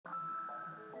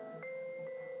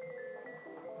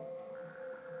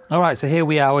Alright, so here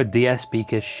we are with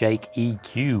DSPeaker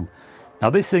ShakEQ. Now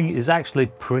this thing is actually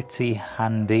pretty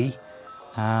handy.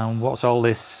 What's all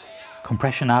this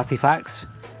compression artifacts?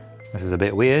 This is a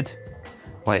bit weird.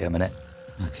 Wait a minute.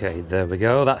 Okay, there we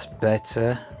go, that's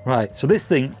better. Right, so this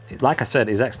thing, like I said,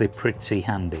 is actually pretty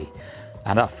handy.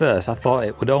 And at first I thought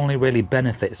it would only really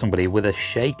benefit somebody with a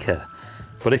shaker.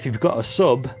 But if you've got a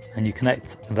sub and you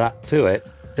connect that to it,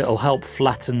 it'll help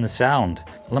flatten the sound.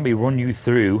 Let me run you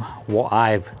through what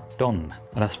I've done.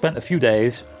 And I spent a few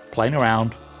days playing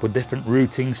around with different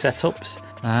routing setups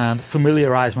and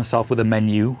familiarised myself with the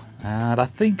menu, and I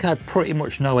think I pretty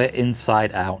much know it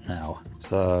inside out now.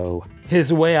 So here's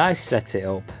the way I set it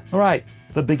up. Alright,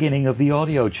 the beginning of the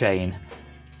audio chain.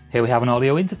 Here we have an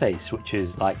audio interface, which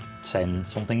is like 10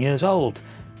 something years old.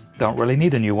 Don't really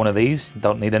need a new one of these,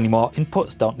 don't need any more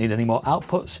inputs, don't need any more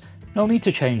outputs, no need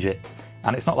to change it.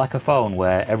 And it's not like a phone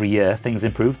where every year things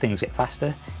improve, things get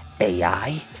faster.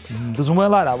 AI doesn't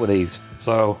work like that with these,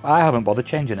 so I haven't bothered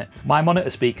changing it. My monitor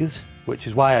speakers, which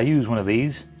is why I use one of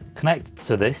these, connect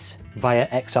to this via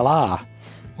XLR,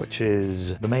 which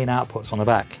is the main outputs on the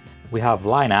back. We have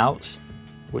line outs,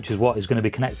 which is what is going to be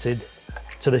connected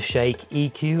to the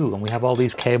ShakEQ, and we have all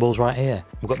these cables right here.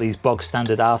 We've got these bog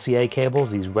standard RCA cables,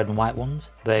 these red and white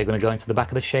ones. They're going to go into the back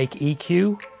of the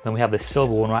ShakEQ. Then we have this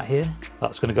silver one right here.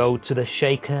 That's going to go to the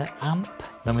shaker amp.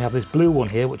 Then we have this blue one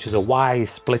here, which is a Y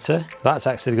splitter. That's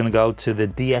actually going to go to the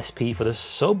DSP for the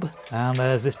sub. And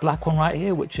there's this black one right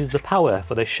here, which is the power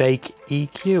for the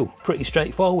ShakEQ. Pretty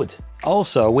straightforward.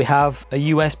 Also, we have a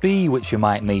USB, which you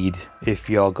might need if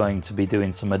you're going to be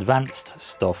doing some advanced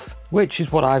stuff, which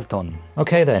is what I've done.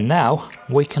 Okay then, now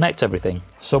we connect everything.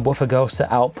 Subwoofer goes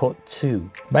to output 2.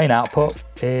 Main output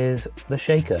is the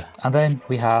shaker, and then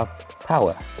we have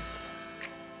power.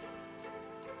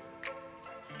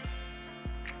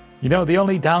 You know, the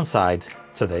only downside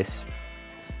to this,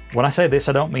 when I say this,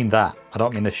 I don't mean that. I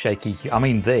don't mean the ShakEQ, I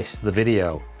mean this, the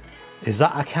video, is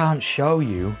that I can't show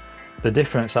you the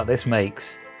difference that this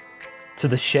makes to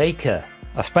the shaker.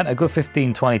 I spent a good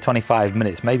 15, 20, 25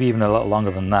 minutes, maybe even a little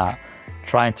longer than that,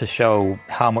 trying to show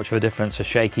how much of a difference a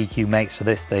ShakEQ makes to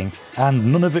this thing,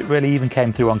 and none of it really even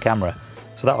came through on camera.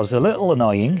 So that was a little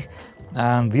annoying,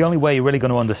 and the only way you're really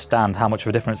going to understand how much of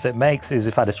a difference it makes is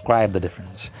if I describe the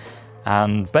difference.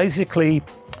 And basically,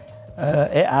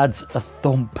 it adds a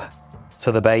thump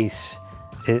to the bass.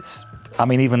 I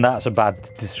mean, even that's a bad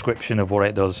description of what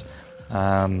it does.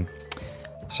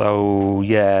 So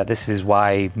yeah, this is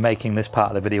why making this part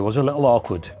of the video was a little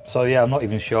awkward. So yeah, I'm not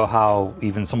even sure how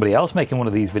even somebody else making one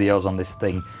of these videos on this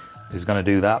thing is going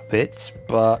to do that bit,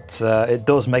 but it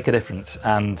does make a difference,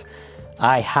 and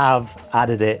I have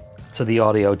added it to the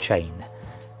audio chain.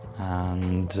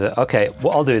 And okay,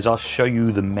 what I'll do is I'll show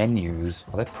you the menus.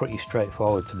 Well, they're pretty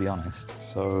straightforward, to be honest.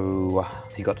 So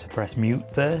you got to press mute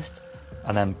first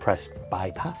and then press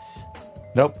bypass.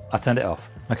 Nope, I turned it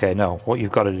off. Okay, no, what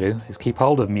you've got to do is keep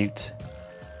hold of mute.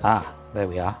 Ah, there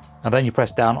we are. And then you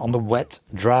press down on the wet,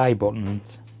 dry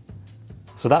buttons.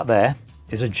 So that there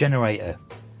is a generator,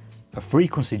 a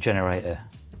frequency generator.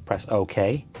 Press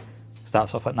OK.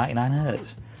 Starts off at 99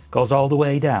 Hertz. Goes all the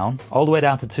way down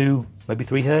to 2, maybe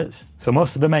 3 Hertz. So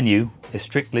most of the menu is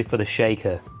strictly for the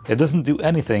shaker. It doesn't do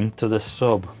anything to the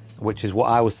sub, which is what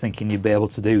I was thinking you'd be able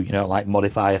to do, you know, like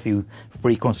modify a few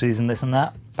frequencies and this and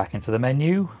that. Back into the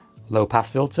menu, low pass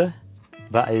filter.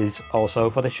 That is also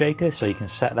for the shaker, so you can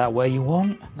set that where you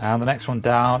want. And the next one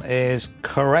down is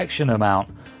correction amount.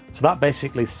 So that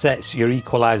basically sets your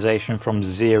equalization from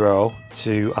 0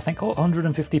 to, I think,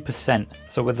 150%.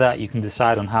 So with that, you can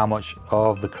decide on how much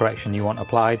of the correction you want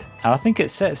applied. And I think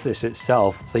it sets this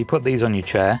itself. So you put these on your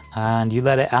chair and you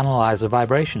let it analyze the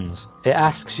vibrations. It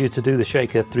asks you to do the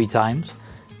shaker 3 times.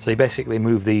 So you basically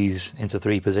move these into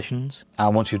 3 positions.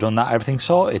 And once you've done that, everything's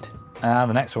sorted. And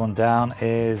the next one down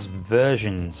is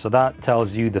version. So that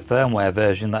tells you the firmware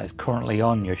version that is currently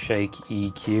on your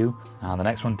ShakEQ. And the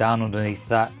next one down underneath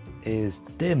that is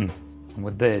dim. And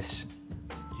with this,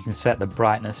 you can set the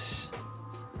brightness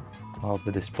of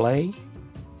the display.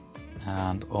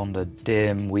 And under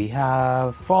dim, we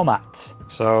have format.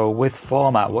 So with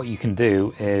format, what you can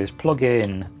do is plug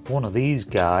in one of these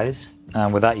guys.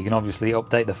 And with that, you can obviously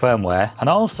update the firmware, and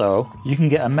also you can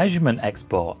get a measurement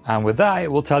export, and with that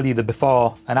it will tell you the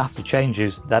before and after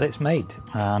changes that it's made.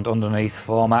 And underneath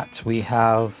format we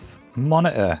have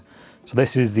monitor. So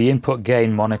this is the input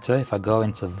gain monitor. If I go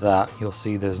into that, you'll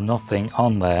see there's nothing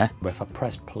on there, but if I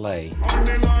press play,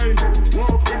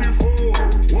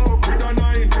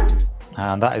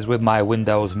 and that is with my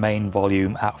Windows main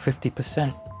volume at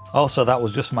 50%. Also, that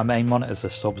was just my main monitor, the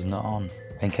sub's not on,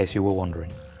 in case you were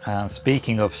wondering. And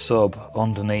speaking of sub,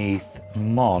 underneath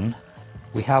Mon,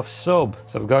 we have sub.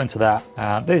 So we're going to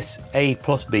that. This A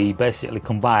plus B basically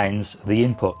combines the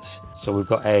inputs. So we've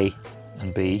got A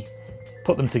and B,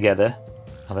 put them together,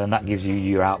 and then that gives you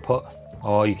your output.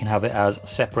 Or you can have it as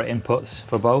separate inputs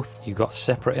for both. You've got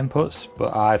separate inputs,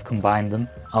 but I've combined them.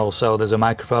 Also, there's a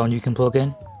microphone you can plug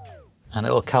in, and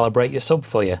it'll calibrate your sub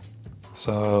for you.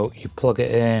 So you plug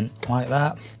it in like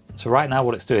that. So right now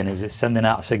what it's doing is it's sending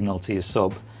out a signal to your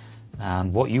sub,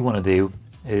 and what you want to do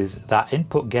is that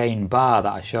input gain bar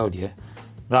that I showed you,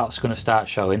 that's going to start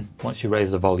showing once you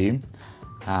raise the volume,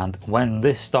 and when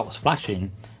this stops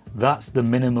flashing, that's the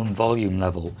minimum volume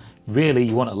level. Really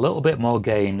you want a little bit more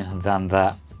gain than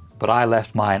that, but I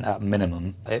left mine at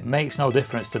minimum. It makes no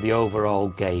difference to the overall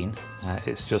gain,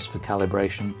 it's just for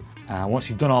calibration. Once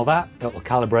you've done all that, it'll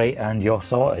calibrate and you're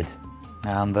sorted.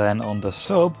 And then under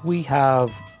sub we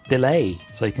have delay.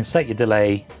 So you can set your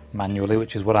delay manually,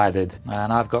 which is what I did.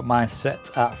 And I've got mine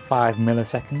set at 5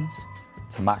 milliseconds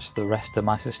to match the rest of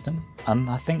my system. And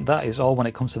I think that is all when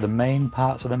it comes to the main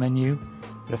parts of the menu.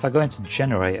 But if I go into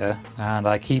generator and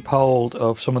I keep hold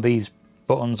of some of these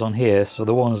buttons on here, so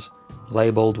the ones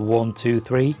labeled 1, 2,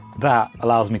 3, that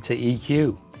allows me to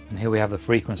EQ. And here we have the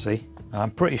frequency.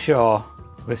 I'm pretty sure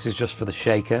this is just for the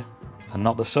shaker and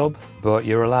not the sub, but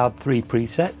you're allowed 3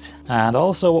 presets. And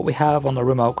also what we have on the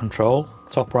remote control,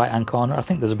 top right hand corner, I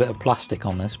think there's a bit of plastic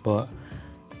on this, but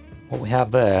what we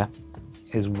have there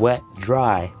is wet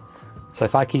dry. So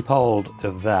if I keep hold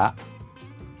of that,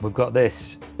 we've got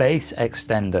this bass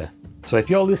extender. So if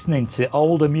you're listening to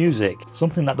older music,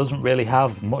 something that doesn't really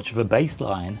have much of a bass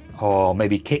line, or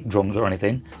maybe kick drums or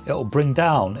anything, it'll bring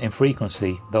down in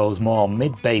frequency those more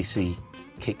mid-bassy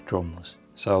kick drums.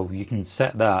 So you can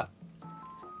set that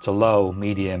to low,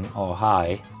 medium or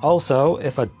high. Also,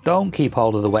 if I don't keep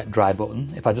hold of the wet dry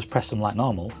button, if I just press them like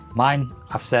normal, mine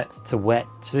I've set to wet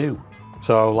too.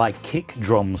 So like kick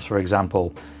drums for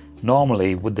example,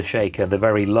 normally with the shaker they're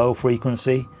very low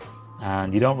frequency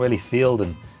and you don't really feel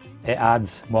them. It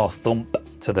adds more thump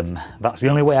to them. That's the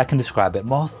only way I can describe it,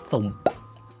 more thump.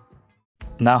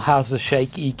 Now how's the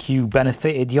ShakEQ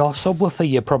benefited your subwoofer,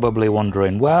 you're probably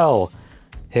wondering? Well,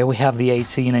 here we have the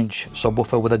 18-inch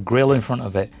subwoofer with a grill in front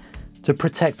of it to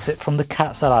protect it from the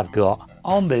cats that I've got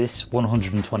on this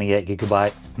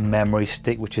 128GB memory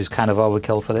stick, which is kind of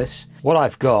overkill for this. What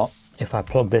I've got, if I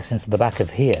plug this into the back of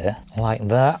here, like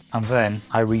that, and then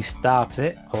I restart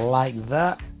it like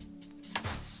that,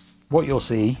 what you'll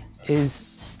see is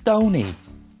Stony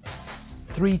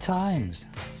 3 times.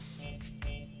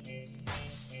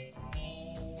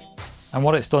 And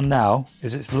what it's done now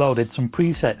is it's loaded some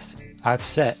presets I've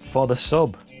set for the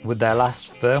sub. With their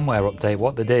last firmware update,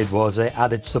 what they did was they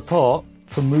added support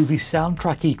for movie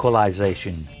soundtrack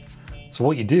equalization. So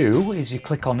what you do is you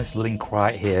click on this link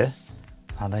right here,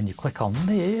 and then you click on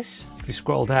this. If you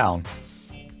scroll down,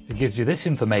 it gives you this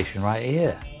information right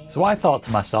here. So I thought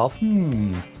to myself,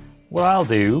 what I'll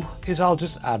do is I'll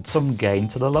just add some gain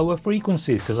to the lower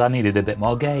frequencies because I needed a bit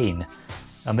more gain.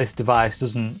 And this device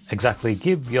doesn't exactly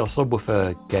give your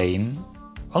subwoofer gain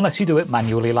unless you do it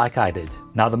manually like I did.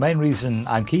 Now the main reason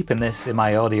I'm keeping this in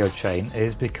my audio chain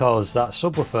is because that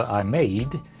subwoofer I made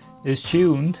is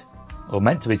tuned, or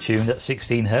meant to be tuned at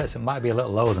 16 Hz. It might be a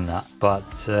little lower than that, but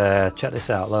check this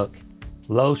out, look.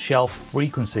 Low shelf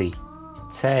frequency,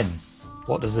 10.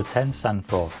 What does the 10 stand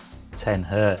for? 10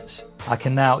 Hz. I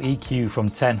can now EQ from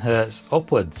 10 Hz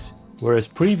upwards, whereas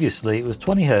previously it was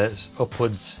 20 Hz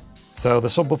upwards. So the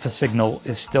subwoofer signal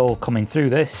is still coming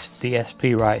through this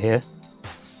DSP right here.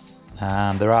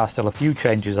 And there are still a few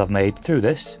changes I've made through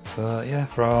this, but yeah,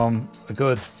 from a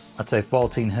good, I'd say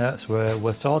 14 Hz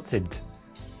we're sorted.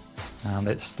 And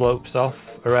it slopes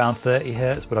off around 30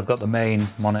 Hz, but I've got the main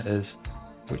monitors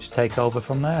which take over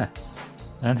from there.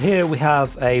 And here we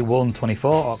have a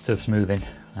 124 octave smoothing,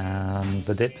 and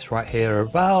the dips right here are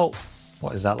about,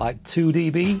 what is that, like 2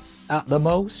 dB at the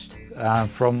most,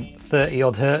 from 30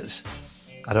 odd Hz.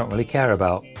 I don't really care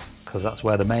about, because that's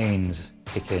where the mains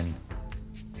kick in.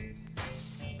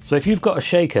 So if you've got a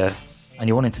shaker and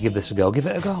you're wanting to give this a go, give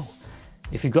it a go.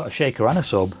 If you've got a shaker and a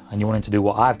sub and you're wanting to do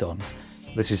what I've done,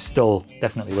 this is still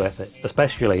definitely worth it,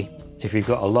 especially if you've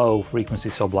got a low frequency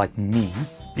sub like me.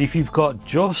 If you've got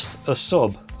just a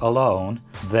sub alone,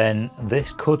 then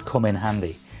this could come in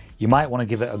handy. You might want to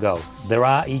give it a go. There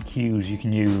are EQs you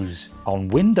can use on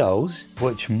Windows,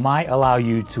 which might allow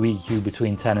you to EQ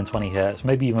between 10 and 20 Hz,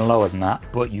 maybe even lower than that,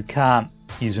 but you can't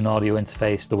use an audio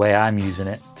interface the way I'm using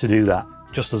it to do that.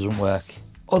 Just doesn't work.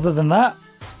 Other than that,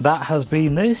 that has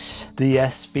been this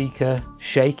DSPeaker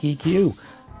ShakEQ,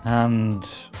 and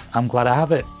I'm glad I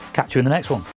have it. Catch you in the next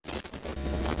one.